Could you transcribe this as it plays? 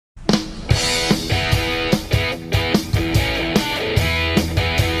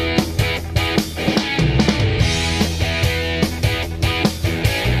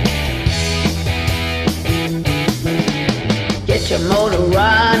your motor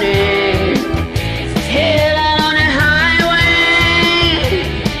running, headed on the highway,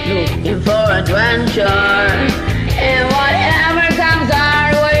 looking for adventure and whatever comes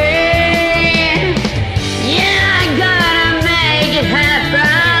our way. Yeah, I gotta make it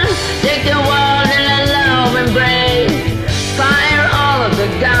happen. Take the world in a love embrace. Fire all of the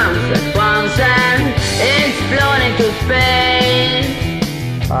guns at once and explode into space.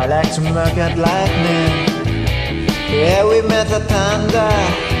 I like to look at lightning. Yeah, we met the thunder,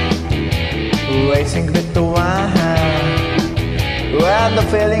 racing with the wind, when the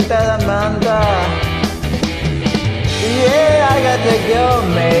feeling that I'm under. Yeah, I gotta go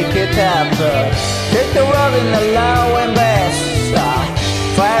make it happen. Take the world in a low and best.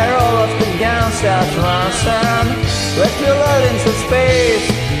 Fire all of the guns at once and let your load into space.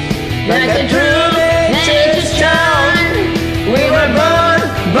 Like a true nature's child, we were born to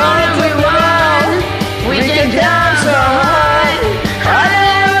run. We can jump so high, I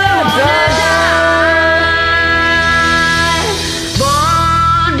never wanna die.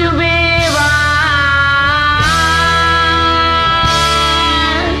 Born to be wild.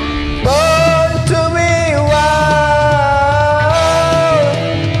 Born to be wild.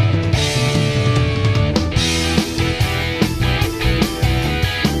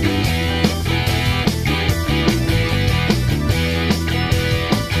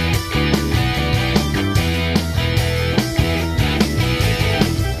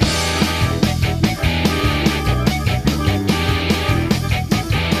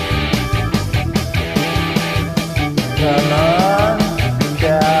 Come on,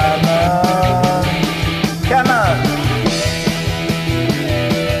 come on, come on.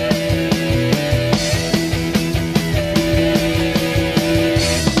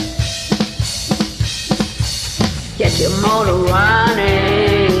 Get your motor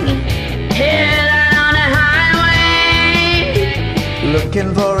running, headed on the highway,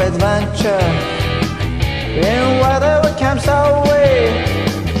 Looking for adventure in whatever comes our way.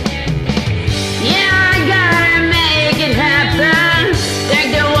 yeah, I gotta make it happen. Take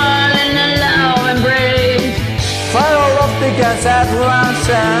the world in a love embrace. Fire all of the guns at once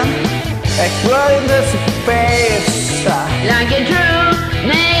and explode into space. Like a true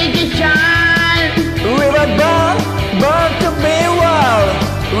naked child, We were born to be wild.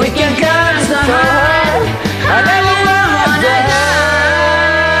 we can go